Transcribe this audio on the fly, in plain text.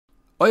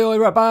Oi oi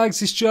rat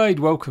bags, it's Jade.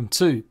 Welcome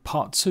to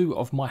part 2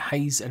 of my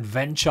Haze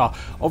adventure.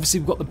 Obviously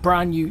we've got the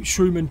brand new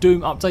Shroom and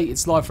Doom update.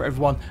 It's live for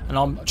everyone and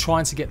I'm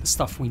trying to get the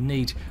stuff we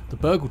need, the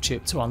burgle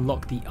chip, to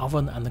unlock the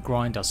oven and the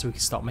grinder so we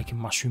can start making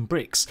mushroom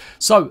bricks.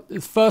 So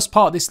the first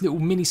part of this little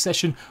mini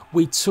session,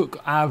 we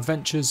took our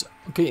adventures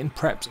getting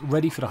prepped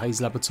ready for the Haze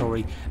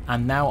laboratory,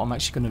 and now I'm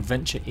actually going to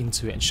venture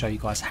into it and show you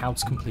guys how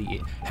to complete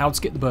it, how to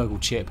get the burgle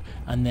chip,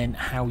 and then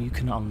how you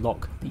can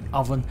unlock the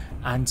oven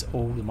and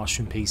all the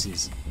mushroom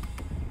pieces.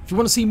 If you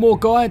want to see more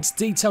guides,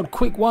 detailed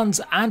quick ones,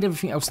 and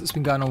everything else that's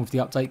been going on with the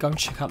update, go and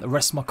check out the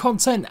rest of my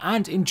content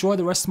and enjoy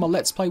the rest of my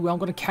Let's Play, where I'm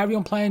going to carry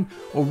on playing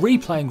or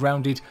replaying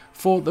Grounded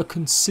for the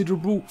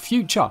considerable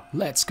future.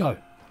 Let's go.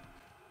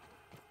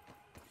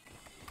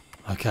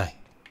 Okay,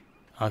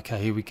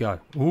 here we go.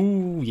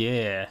 Ooh,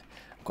 yeah.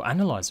 I've got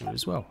analyzer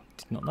as well.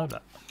 Did not know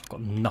that. I've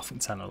got nothing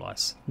to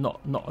analyze. Not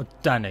a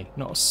Danny,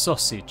 not a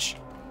sausage.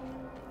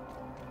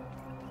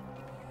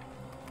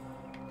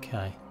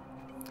 Okay.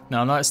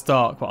 Now I know it's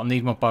dark, but I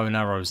need my bow and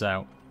arrows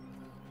out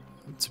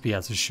to be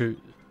able to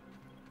shoot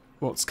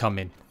what's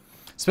coming.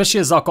 Especially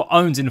as I got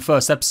owned in the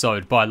first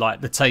episode by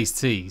like the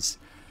Tasties.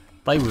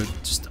 They were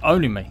just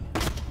owning me.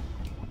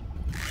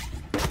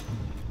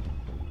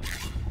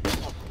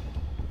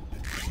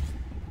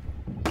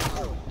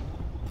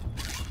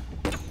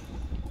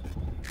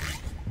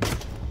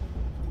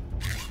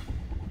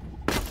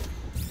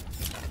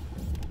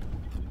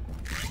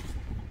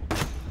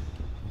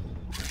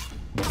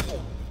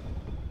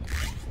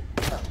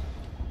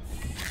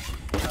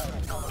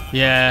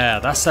 Yeah,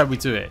 that's how we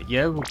do it.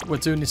 Yeah, we're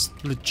doing this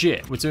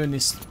legit. We're doing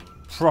this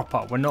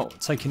proper. We're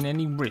not taking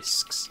any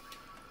risks.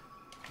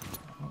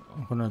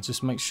 I'm going to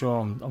just make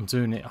sure I'm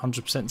doing it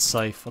 100%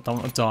 safe. I don't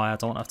want to die. I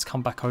don't want to have to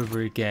come back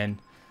over again,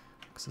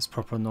 because it's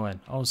proper annoying.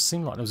 Oh, it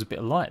seemed like there was a bit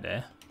of light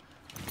there.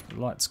 The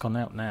light's gone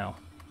out now.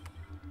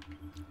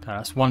 Okay,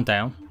 that's one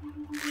down.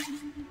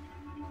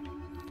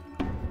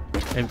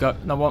 Here we go.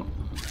 No one.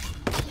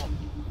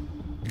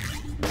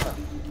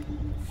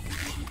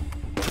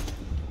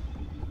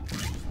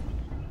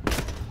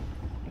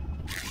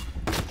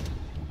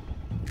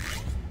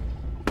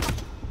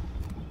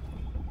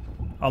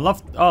 I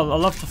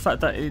love the fact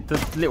that the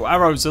little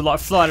arrows are like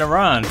flying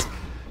around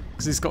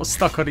because it's got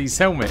stuck on his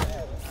helmet.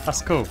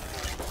 That's cool.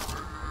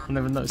 I've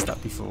never noticed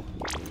that before.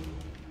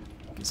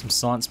 Get some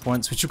science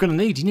points, which you're going to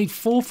need. You need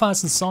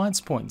 4,000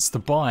 science points to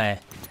buy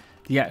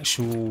the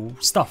actual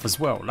stuff as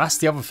well. That's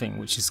the other thing,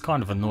 which is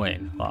kind of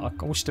annoying.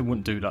 Like, I wish they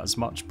wouldn't do that as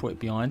much. Put it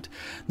behind.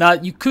 Now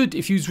you could,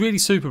 if you was really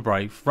super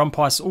brave, run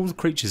past all the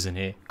creatures in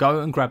here,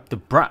 go and grab the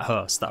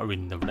Brathurst that are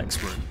in the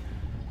next room.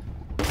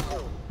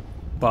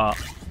 But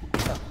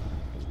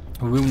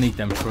we will need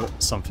them for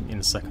something in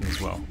a second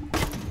as well.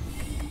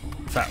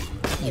 In fact,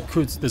 you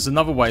could. There's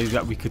another way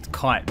that we could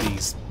kite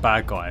these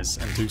bad guys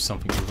and do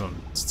something with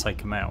them to take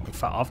them out. In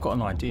fact, I've got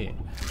an idea.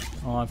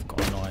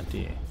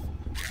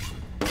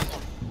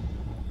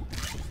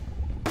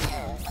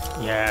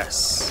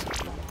 Yes.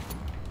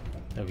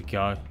 There we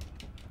go. It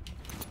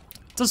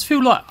does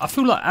feel like, I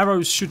feel like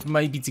arrows should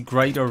maybe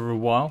degrade over a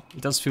while.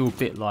 It does feel a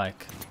bit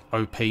like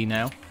OP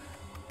now,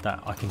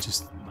 that I can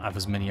just have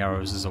as many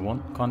arrows as I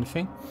want, kind of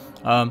thing.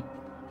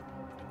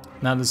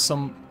 Now there's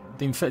the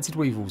infected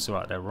weevils are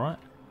out there, right?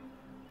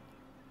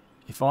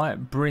 If I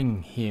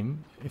bring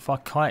him, if I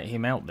kite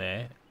him out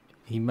there,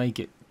 he may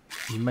get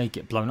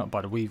blown up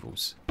by the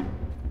weevils.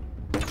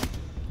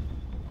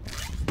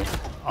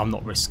 I'm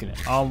not risking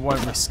it. I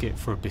won't risk it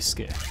for a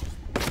biscuit.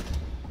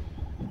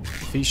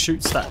 If he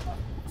shoots that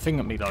thing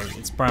at me though,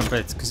 it's brown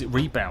bread because it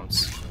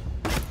rebounds.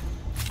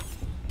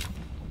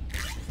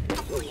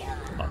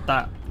 Like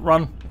that.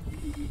 Run.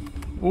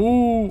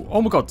 Ooh,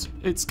 oh my god,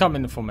 it's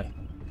coming for me.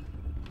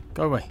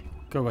 Go away,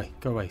 go away,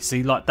 go away.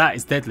 See, like that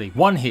is deadly.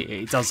 One hit,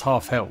 it does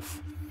half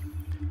health.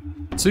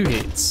 2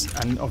 hits,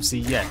 and obviously,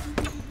 yeah.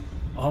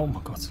 Oh my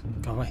god,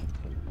 go away.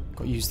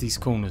 Got to use these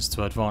corners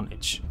to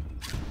advantage.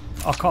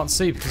 I can't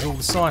see because of all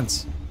the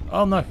signs.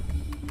 Oh no.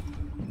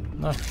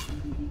 No.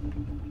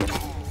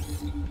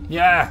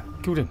 Yeah,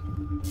 killed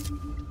him.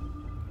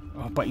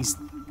 Oh, but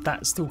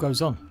that still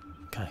goes on.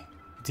 Okay,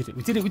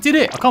 we did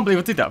it. I can't believe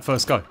I did that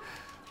first go.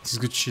 This is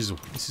good chisel.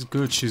 This is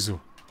good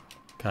chisel.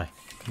 Okay,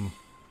 come on.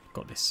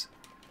 Got this.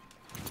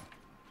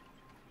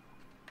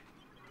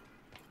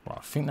 Right,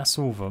 I think that's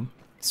all of them.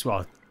 This is why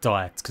I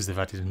died, because they've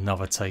added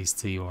another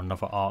Tasty or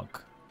another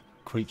Arc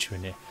creature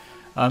in here.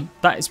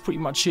 That is pretty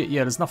much it.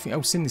 Yeah, there's nothing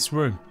else in this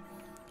room.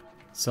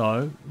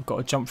 So, we've got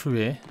to jump through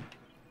here.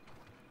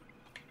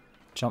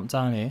 Jump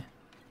down here.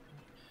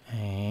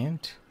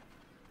 And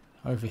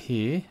over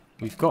here,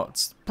 we've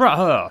got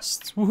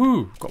Brathurst.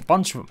 Woohoo! We've got a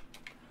bunch of them.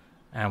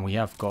 And we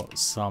have got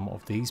some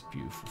of these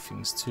beautiful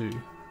things too.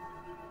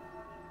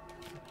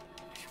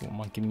 If you wouldn't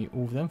mind giving me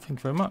all of them, thank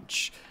you very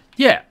much.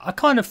 Yeah, I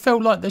kind of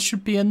felt like there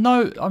should be a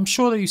note. I'm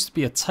sure there used to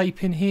be a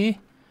tape in here,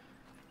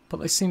 but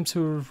they seem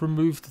to have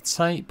removed the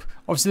tape.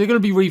 Obviously, they're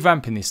going to be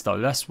revamping this though.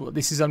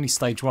 This is only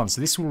stage 1, so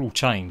this will all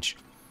change.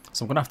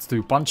 So I'm going to have to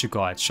do a bunch of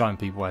guides showing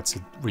people how to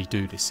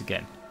redo this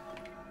again.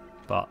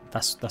 but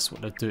that's what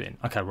they're doing.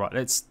 Okay, right,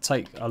 let's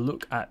take a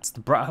look at the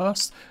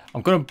Bratwurst.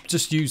 I'm going to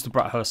just use the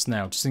Bratwurst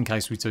now, just in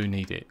case we do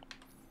need it.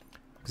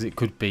 Because it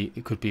could be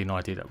an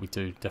idea that we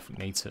do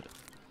definitely need to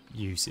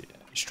use it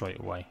straight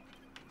away.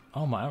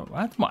 Oh, how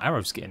did my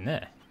arrows get in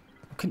there?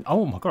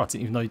 Oh my god, I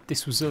didn't even know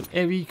this was an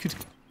area you could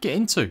get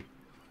into.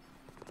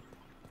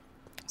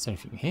 Is there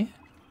anything here?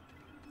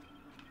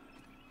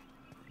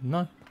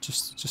 No,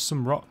 just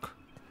some rock.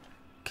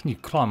 Can you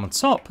climb on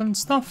top and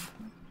stuff?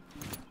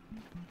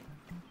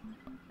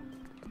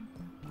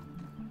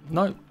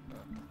 No.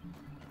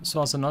 As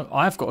far as I know,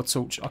 I've got a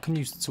torch. I can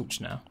use the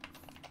torch now.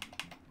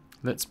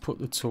 Let's put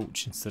the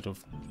torch instead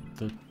of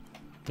the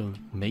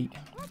meat.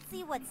 Let's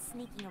see what's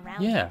sneaking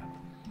around. Yeah.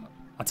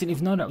 I didn't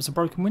even know that was a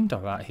broken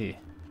window out here.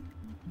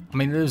 I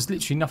mean, there's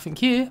literally nothing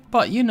here,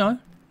 but you know.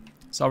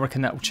 So I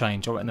reckon that will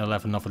change. I reckon they'll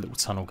have another little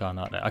tunnel going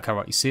out there. Okay,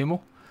 right, you see them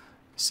all?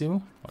 You see them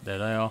all? Right, there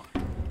they are.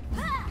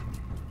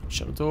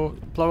 Shut the door.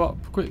 Blow up.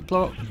 Quick,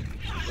 blow up.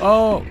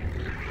 Oh!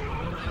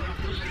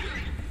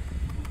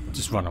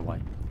 Just run away.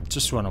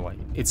 Just run away.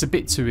 It's a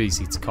bit too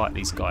easy to kite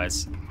these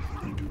guys.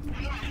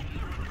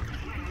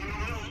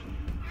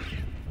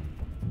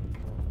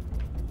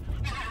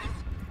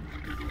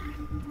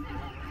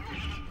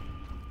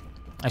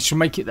 I should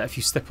make it that if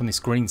you step on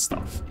this green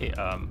stuff, it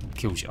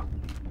kills you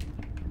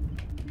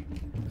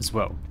as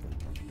well.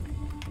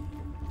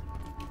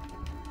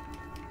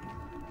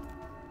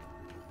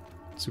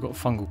 So we've got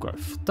fungal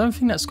growth. Don't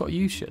think that's got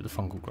use yet, the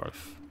fungal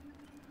growth.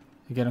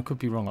 Again, I could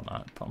be wrong on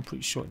that, but I'm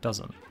pretty sure it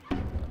doesn't.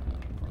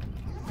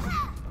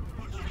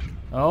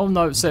 Oh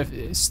no, I thought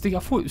it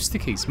was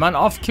stickies. Man,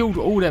 I've killed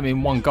all them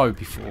in one go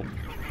before.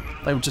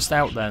 They were just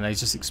out there and they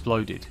just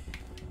exploded.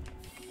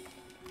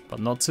 But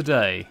not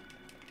today.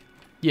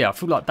 Yeah, I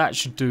feel like that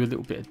should do a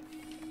little bit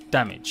of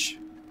damage.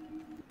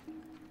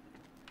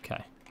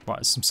 Okay, right,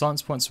 there's some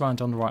science points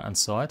around on the right hand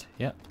side.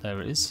 Yep,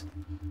 there it is.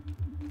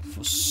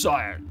 For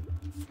science.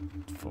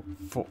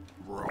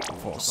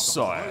 For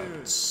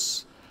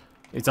science.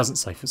 It doesn't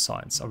say for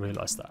science, I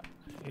realise that.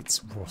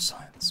 It's raw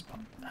science, but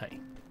hey.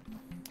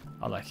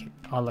 I like it.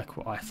 I like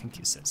what I think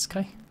it says,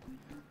 okay?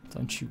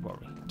 Don't you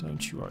worry.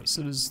 Don't you worry.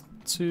 So there's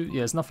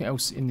there's nothing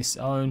else in this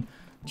zone.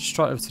 Just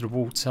straight over to the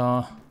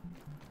water.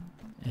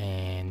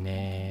 And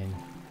then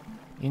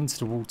into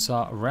the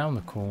water, around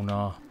the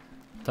corner.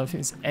 Don't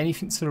think there's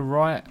anything to the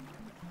right.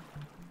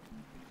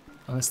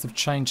 Unless they've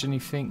changed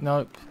anything.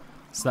 Nope.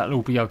 So that'll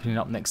all be opening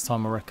up next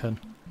time, I reckon.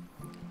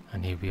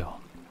 And here we are.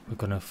 We're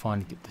going to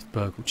finally get the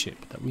Burgle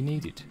chip that we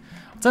needed.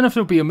 I don't know if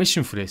there'll be a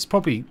mission for this.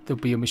 Probably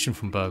there'll be a mission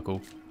from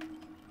Burgle.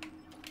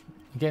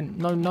 Again,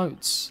 no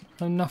notes.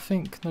 No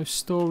nothing. No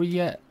story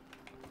yet.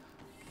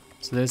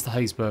 So there's the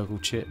Haze Burgle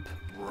chip.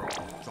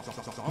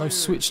 No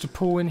switch to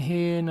pull in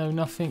here, no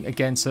nothing.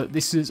 Again, so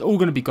this is all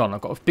going to be gone.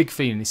 I've got a big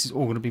feeling this is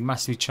all going to be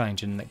massively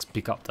changed in the next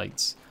big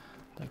updates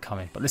that are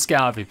coming. But let's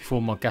get out of here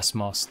before my gas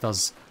mask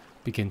does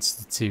begin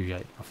to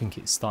deteriorate. I think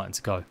it's starting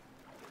to go.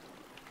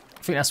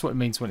 I think that's what it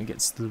means when it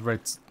gets to the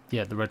red,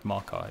 the red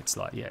marker. It's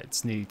like, yeah,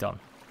 it's nearly done.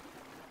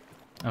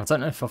 And I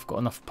don't know if I've got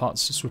enough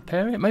parts to just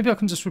repair it. Maybe I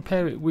can just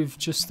repair it with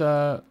just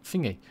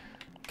thingy.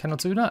 Can I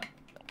do that?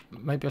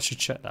 Maybe I should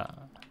check that.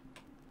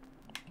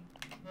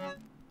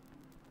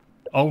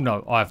 Oh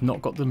no, I have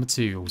not got the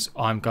materials.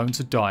 I'm going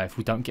to die if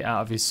we don't get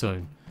out of here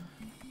soon.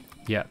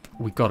 Yep,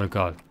 we gotta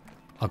go.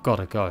 I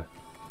gotta go.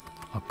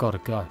 I've gotta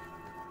go.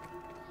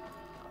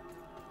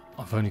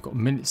 I've only got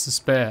minutes to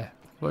spare.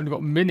 I've only got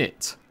a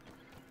minute.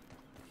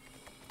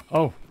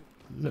 Oh,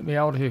 let me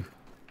out of here.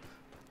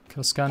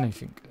 Can I scan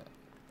anything?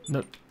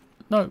 No.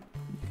 No.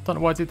 Don't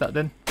know why I did that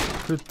then.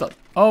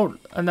 Oh,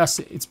 and that's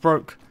it. It's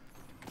broke.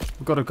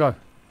 We've gotta go.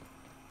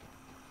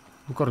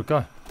 We've gotta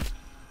go.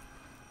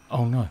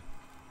 Oh no.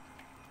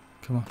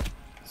 Come on,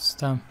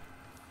 stand.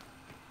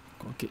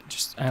 Gotta get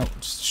just out,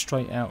 just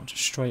straight out,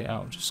 just straight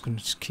out. Just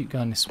gonna keep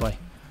going this way.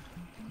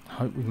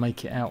 Hope we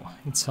make it out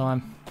in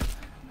time.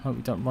 Hope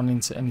we don't run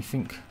into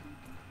anything.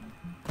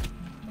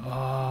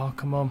 Oh,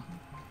 come on.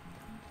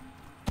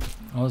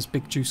 Oh, there's a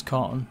big juice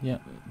carton. Yeah,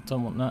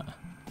 don't want that.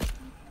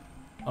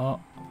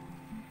 Oh,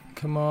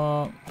 come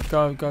on.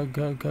 Go, go,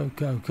 go, go,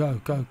 go,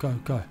 go, go, go,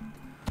 go.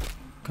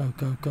 Go,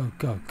 go, go,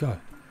 go, go.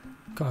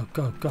 Go,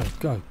 go, go,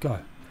 go, go.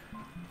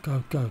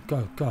 Go, go,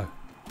 go, go.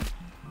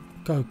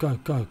 Go, go,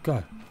 go,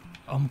 go.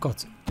 Oh my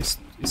god, it's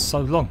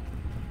so long.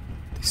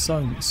 This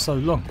zone is so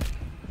long.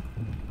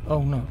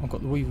 Oh no, I've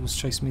got the weevils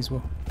chasing me as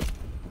well.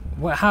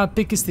 Well, how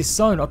big is this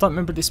zone? I don't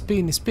remember this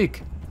being this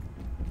big.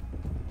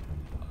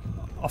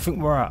 I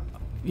think we're out.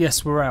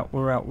 Yes, we're out,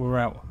 we're out, we're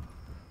out.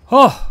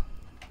 Oh!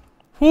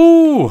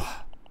 Ooh!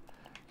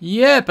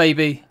 Yeah,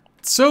 baby.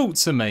 Talk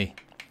to me.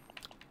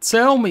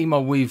 Tell me my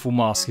weevil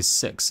mask is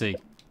sexy.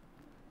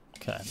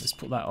 Okay, let's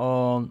put that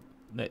on.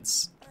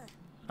 Let's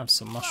have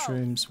some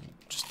mushrooms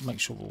just to make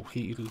sure we're all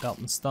heated up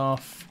and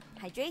stuff.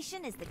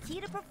 Hydration is the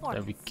key to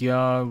performance. There we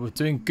go. We're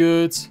doing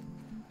good.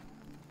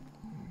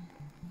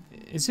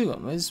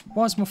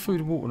 Why is my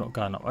food and water not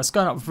going up? It's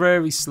going up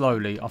very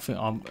slowly. I think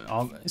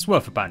it's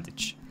worth a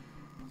bandage.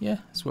 Yeah,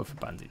 it's worth a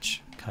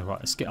bandage. Okay, right,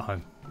 let's get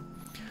home.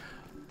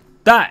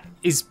 that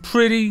is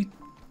pretty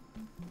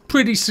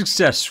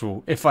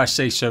successful, if I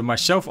say so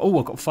myself. Oh,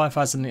 I've got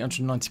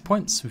 5,890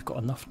 points. We've got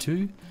enough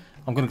too.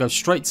 I'm going to go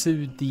straight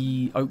to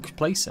the oak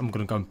place. I'm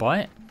going to go and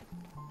buy it.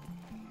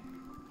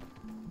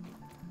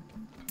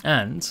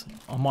 And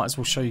I might as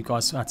well show you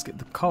guys how to get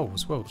the coal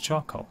as well, the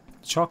charcoal.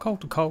 The charcoal,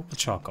 the coal, the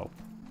charcoal.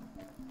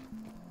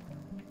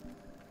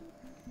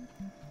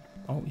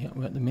 Oh yeah,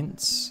 we're at the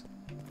mints.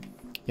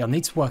 Yeah, I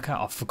need to work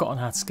out. I've forgotten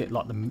how to get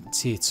like the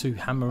tier 2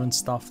 hammer and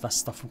stuff. That's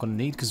stuff I'm going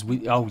to need because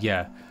we... Oh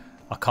yeah,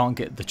 I can't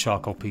get the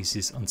charcoal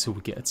pieces until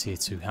we get a tier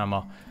 2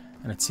 hammer.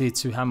 And a tier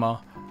 2 hammer,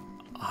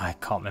 I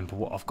can't remember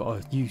what I've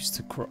got to use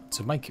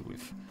to make it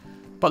with.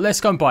 But let's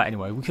go and buy it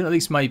anyway. We can at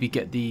least maybe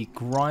get the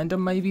grinder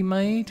maybe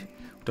made.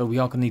 Though we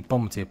are going to need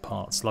bombardier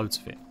parts, loads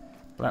of it.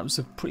 But that was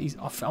a pretty...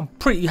 I'm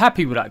pretty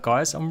happy with that,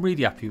 guys. I'm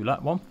really happy with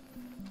that one.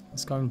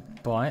 Let's go and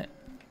buy it.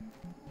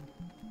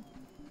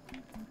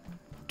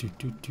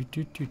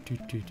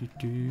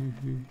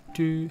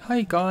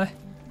 Hey, guy.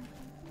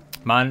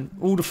 Man,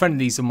 all the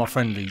friendlies are my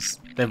friendlies.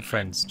 They're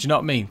friends. Do you know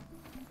what I mean?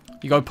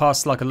 You go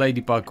past like a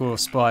ladybug or a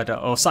spider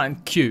or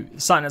something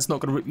cute. Something that's not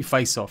going to rip your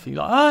face off. You're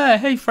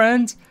like, hey,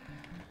 friend.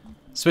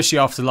 Especially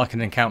after like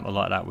an encounter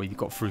like that where you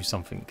got through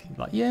something. You're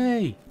like,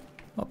 yay.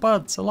 My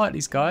buds, I like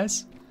these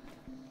guys.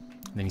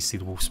 And then you see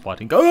the wolf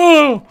spider and go,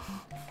 oh!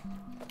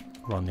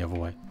 Run the other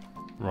way.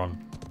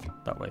 Run.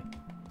 That way.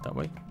 That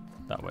way.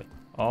 That way.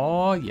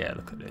 Oh, yeah,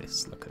 look at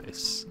this. Look at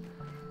this.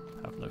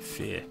 Have no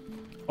fear.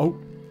 Oh.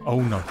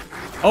 Oh, no.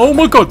 Oh,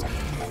 my God.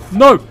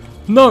 No.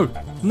 No.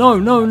 No,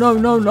 no, no,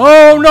 no, no.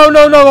 Oh, no,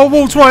 no, no. I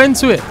walked right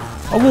into it.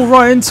 I walked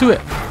right into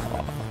it.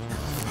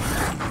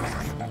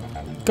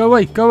 Go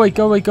away. Go away.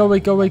 Go away. Go away.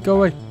 Go away. Go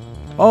away.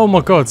 Oh,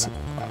 my God.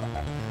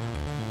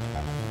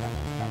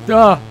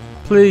 Ah,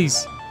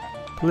 please.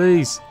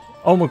 Please.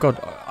 Oh my god.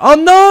 Oh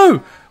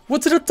no!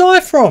 What did I die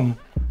from?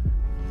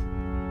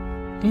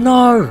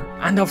 No!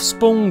 And I've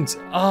spawned.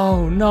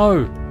 Oh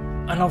no!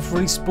 And I've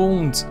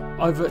respawned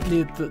over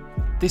near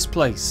this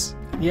place.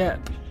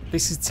 Yep.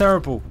 This is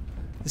terrible.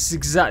 This is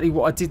exactly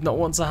what I did not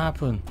want to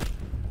happen.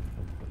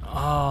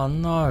 Oh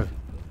no.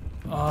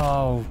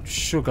 Oh,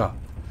 sugar.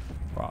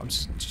 Right, I'm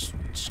just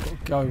got to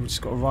go.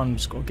 Just got to run.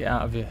 Just got to get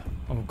out of here.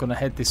 I'm going to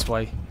head this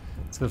way.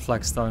 To the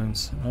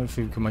flagstones.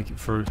 Hopefully we can make it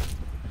through.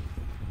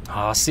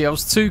 Ah, see, I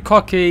was too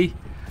cocky.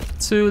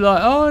 Too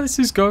like, oh, this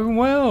is going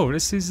well.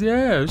 This is,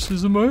 yeah, this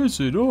is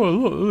amazing. Oh,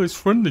 look at these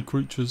friendly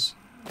creatures.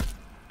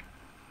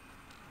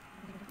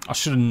 I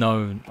should have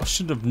known. I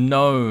should have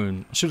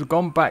known. I should have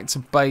gone back to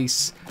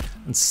base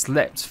and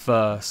slept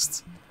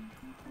first.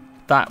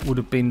 That would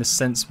have been the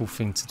sensible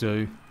thing to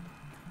do.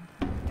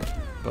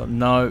 But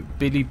no,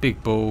 Billy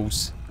Big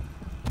Balls.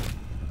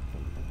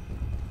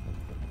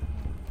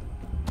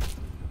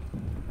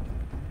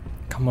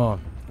 Come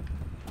on.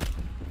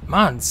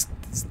 Man, this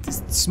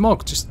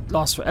smog just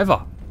lasts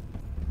forever.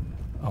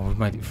 Oh, we've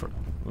made it through.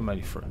 We made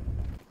it through.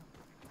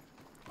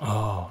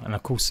 Oh, and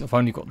of course I've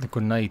only got the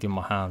grenade in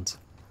my hand.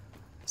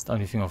 It's the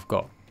only thing I've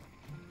got.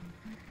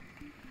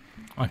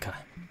 Okay.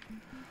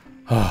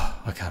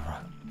 Oh, okay,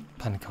 right.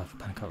 Panic over,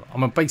 panic over.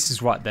 My base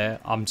is right there.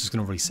 I'm just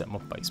going to reset my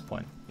base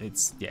point.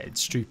 It's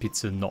stupid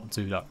to not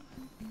do that.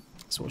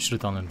 That's what I should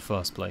have done in the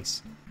first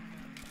place.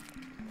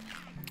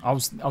 I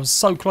was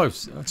so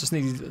close. I just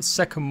needed a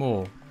second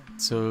more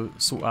to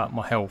sort out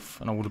my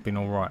health and I would have been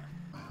alright.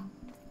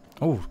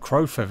 Oh,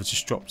 crow feather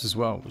just dropped as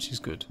well, which is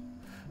good.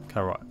 Okay,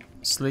 right.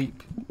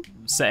 Sleep.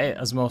 Set it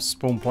as my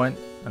spawn point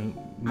and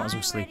might as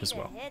well sleep as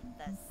well.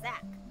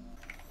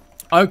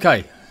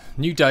 Okay.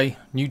 New day,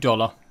 new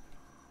dollar.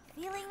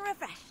 Feeling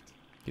refreshed.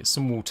 Get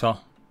some water.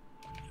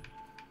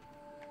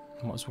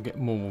 Might as well get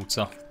more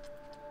water.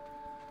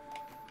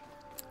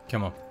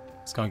 Come on.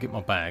 Let's go and get my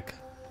bag.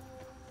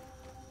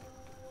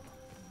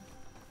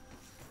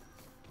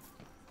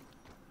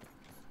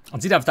 I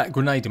did have that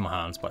grenade in my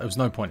hands, but there was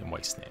no point in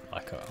wasting it.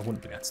 Like, I wouldn't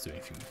have been able to do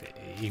anything with it.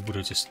 He would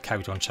have just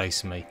carried on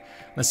chasing me.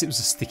 Unless it was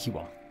a sticky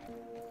one.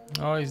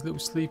 Oh, his little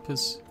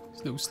sleepers.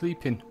 His little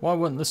sleeping. Why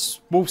wasn't the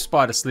wolf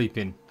spider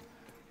sleeping?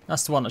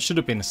 That's the one that should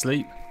have been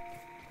asleep.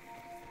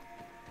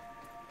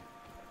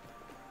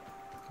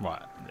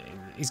 Right.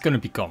 He's going to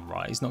be gone,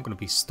 right? He's not going to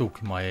be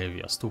stalking my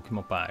area, stalking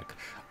my bag.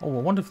 Oh,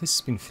 I wonder if this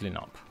has been filling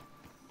up.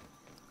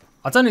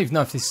 I don't even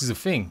know if this is a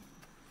thing.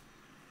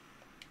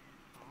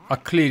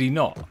 Clearly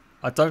not.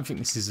 I don't think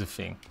this is a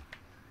thing.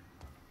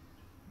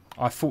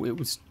 I thought it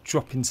would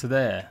drop into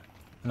there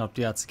and I'd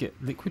be able to get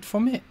liquid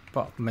from it,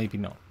 but maybe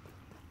not.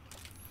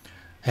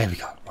 There we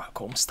go. Right, I've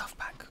got all my stuff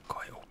back.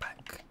 Got it all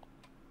back.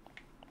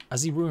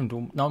 Has he ruined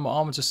all? No, my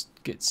armor just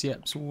gets, yeah,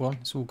 it's all on.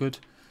 It's all good.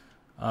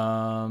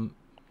 One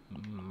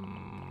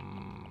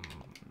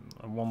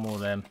more of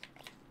them.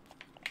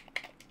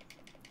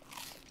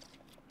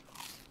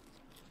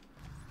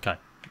 Okay.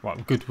 Right,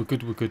 we're good, we're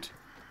good, we're good.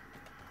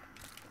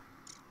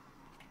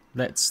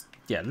 Let's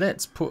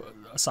put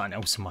something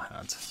else in my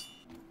hand.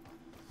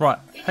 Right,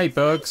 hey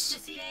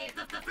Bergs.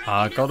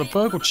 I got a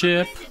burgle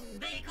chip.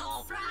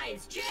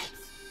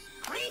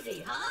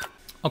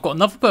 I've got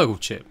another burgle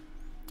chip.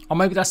 Oh,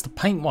 maybe that's the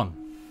paint one.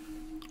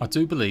 I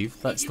do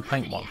believe that's the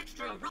paint one.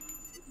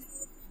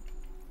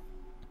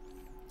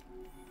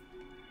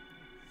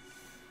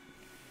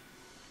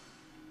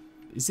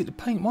 Is it the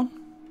paint one?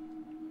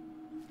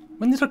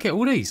 When did I get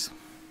all these?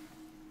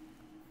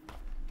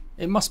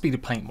 It must be the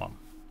paint one.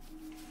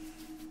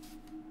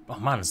 Oh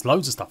man, there's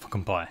loads of stuff I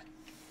can buy.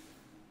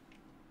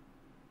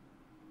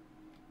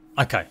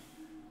 Okay.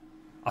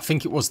 I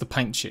think it was the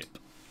paint chip.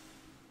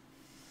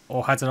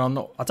 Or hadn't I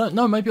not? I don't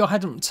know, maybe I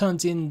hadn't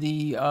turned in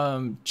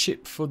the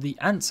chip for the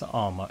ant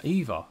armor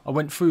either. I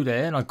went through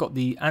there and I got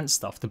the ant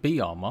stuff, the bee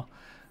armor.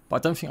 But I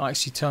don't think I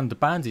actually turned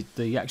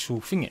the actual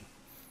thing in.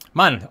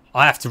 Man,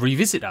 I have to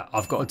revisit that.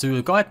 I've got to do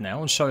a guide now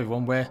and show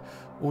everyone where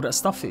all that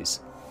stuff is.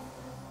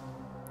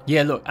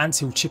 Yeah, look,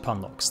 until chip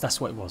unlocks.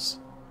 That's what it was.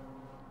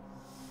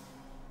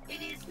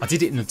 I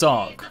did it in the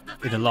dark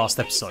in the last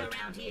episode,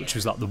 which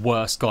was like the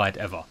worst guide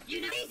ever.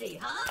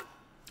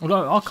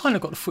 Although I kind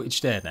of got the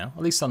footage there now.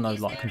 At least I know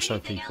like I can show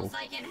people.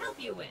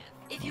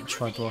 I'll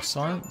try Glass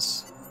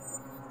Science.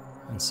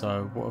 And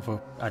so what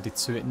have I added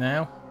to it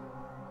now?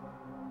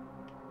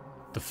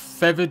 The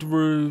feathered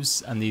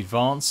roofs and the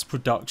advanced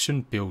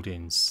production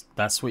buildings.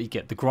 That's what you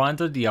get. The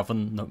grinder, the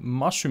oven, the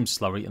mushroom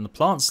slurry and the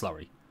plant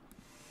slurry.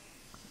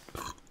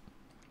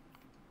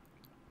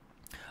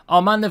 Oh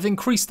man, they've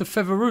increased the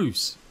feather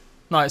roofs.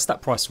 No, it's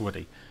that price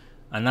already.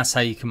 And that's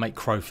how you can make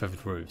crow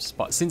feathered roofs.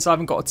 But since I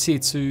haven't got a tier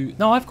 2...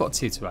 No, I've got a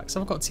tier 2 axe.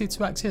 I've got a tier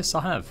 2 axe. Yes,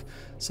 I have.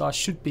 So I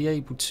should be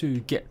able to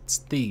get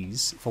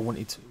these if I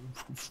wanted to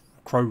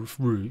crow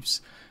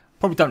roofs.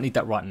 Probably don't need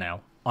that right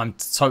now. I'm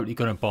totally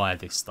going to buy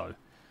this though.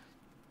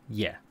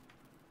 Yeah.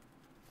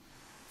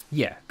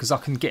 Yeah, because I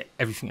can get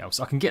everything else.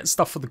 I can get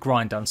stuff for the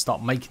grinder and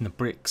start making the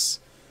bricks.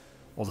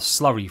 Or the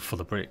slurry for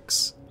the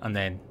bricks. And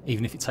then,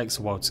 even if it takes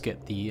a while to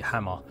get the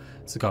hammer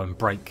to go and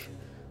break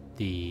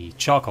the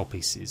charcoal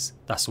pieces,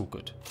 that's all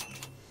good.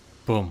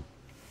 Boom.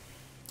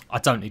 I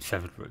don't need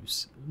feathered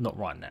roofs. Not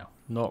right now.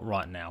 Not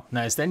right now.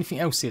 Now, is there anything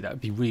else here that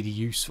would be really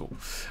useful?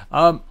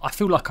 I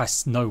feel like I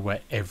know where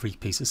every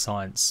piece of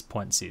science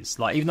points is.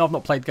 Like, even though I've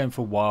not played the game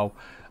for a while,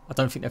 I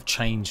don't think they've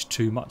changed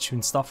too much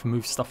in stuff and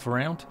moved stuff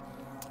around.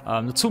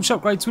 The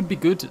toolshelf upgrades would be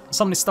good.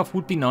 Some of this stuff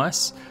would be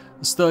nice.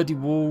 The sturdy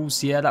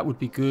walls, yeah, that would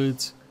be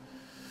good.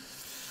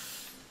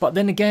 But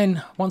then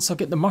again, once I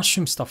get the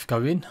mushroom stuff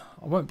going,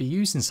 I won't be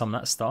using some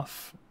of that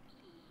stuff.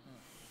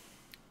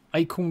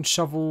 Acorn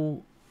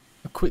shovel,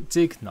 a quick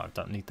dig. No, I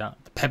don't need that.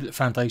 The pebblet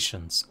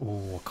foundations.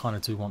 Oh, I kind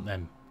of do want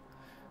them.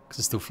 Because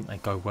I still think they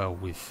go well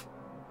with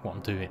what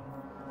I'm doing.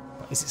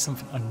 But is it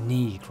something I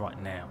need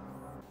right now?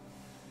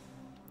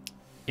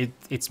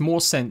 It's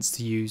more sense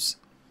to use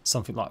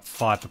something like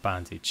fibre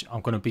bandage.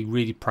 I'm going to be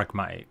really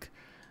pragmatic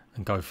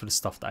and go for the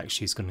stuff that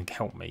actually is going to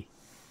help me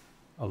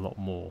a lot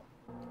more.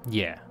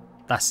 Yeah.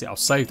 That's it. I'll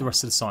save the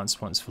rest of the science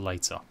points for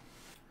later.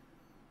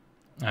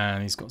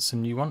 And he's got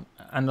some new one.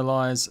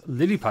 Analyze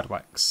lily pad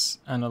wax.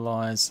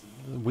 Analyze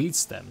weed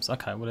stems.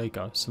 Okay, well there you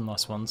go. Some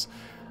nice ones.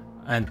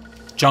 And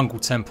jungle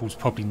temple's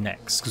probably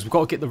next. Because we've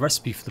got to get the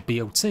recipe for the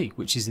BLT,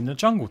 which is in the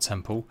jungle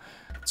temple,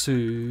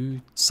 to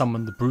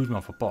summon the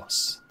broodmother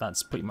boss.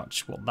 That's pretty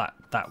much what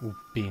that will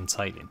be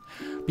entailing.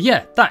 But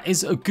yeah, that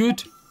is a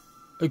good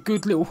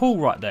little haul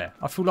right there.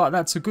 I feel like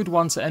that's a good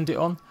one to end it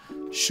on.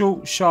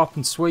 Short, sharp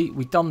and sweet.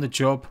 We've done the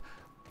job.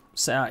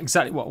 Set out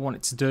exactly what I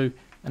wanted to do,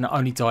 and I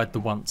only died the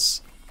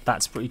once.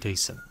 That's pretty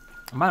decent.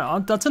 Man, I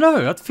don't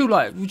know. I feel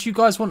like, would you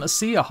guys want to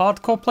see a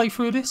hardcore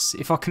playthrough of this?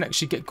 If I can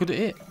actually get good at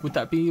it, would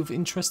that be of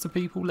interest to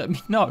people? Let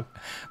me know.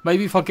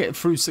 Maybe if I get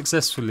through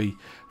successfully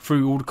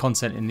through all the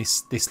content in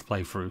this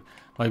playthrough,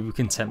 maybe we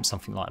can attempt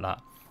something like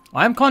that.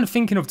 I am kind of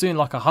thinking of doing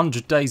like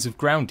 100 days of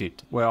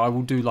Grounded, where I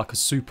will do like a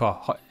super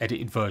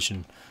edited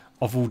version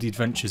of all the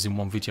adventures in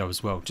one video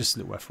as well. Just a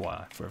little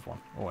FYI for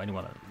everyone, or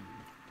anyone that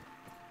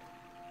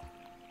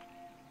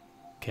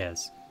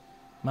cares.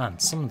 Man,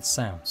 some of the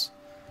sounds.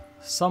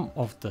 Some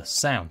of the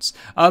sounds.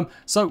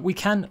 So we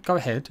can go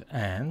ahead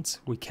and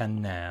we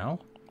can now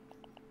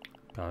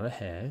go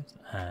ahead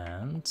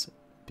and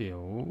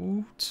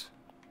build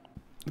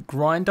the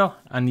grinder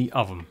and the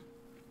oven.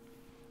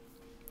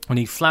 We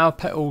need flower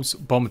petals,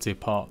 bombardier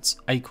parts,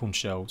 acorn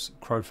shells,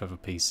 crow feather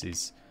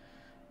pieces.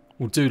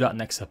 We'll do that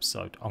next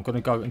episode. I'm going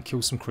to go and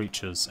kill some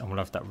creatures and we'll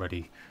have that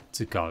ready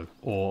to go.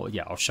 Or,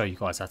 yeah, I'll show you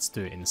guys how to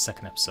do it in the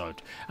second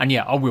episode. And,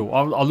 yeah, I will.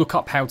 I'll look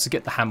up how to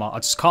get the hammer. I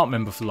just can't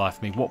remember for the life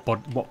of me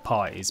what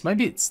part it is.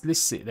 Maybe it's... Let's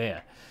sit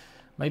there.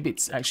 Maybe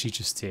it's actually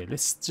just here.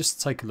 Let's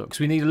just take a look. Because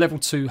we need a level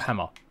 2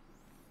 hammer.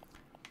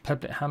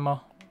 Pebblet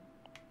hammer.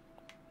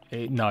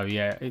 No,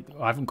 yeah.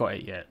 I haven't got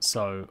it yet.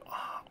 So,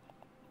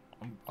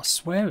 I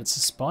swear it's a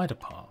spider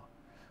part.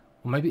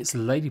 Or maybe it's a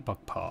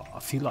ladybug part. I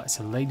feel like it's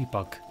a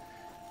ladybug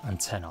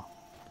antenna.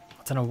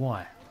 I don't know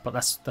why, but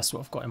that's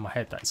what I've got in my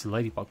head, that it's a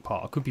ladybug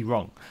part. I could be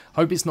wrong.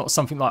 Hope it's not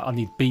something like I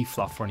need bee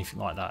fluff or anything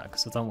like that,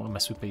 because I don't want to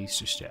mess with bees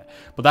just yet.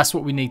 But that's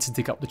what we need to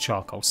dig up the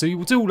charcoal. So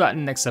we'll do all that in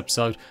the next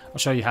episode. I'll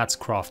show you how to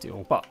craft it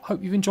all. But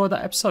hope you've enjoyed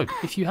that episode.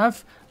 If you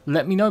have,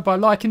 let me know by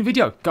liking the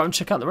video. Go and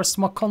check out the rest of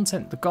my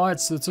content, the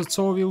guides, the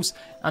tutorials,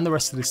 and the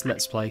rest of this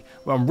Let's Play,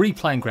 where I'm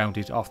replaying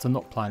Grounded after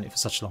not playing it for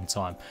such a long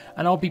time.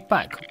 And I'll be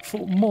back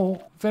for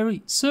more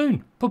very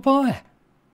soon. Bye-bye.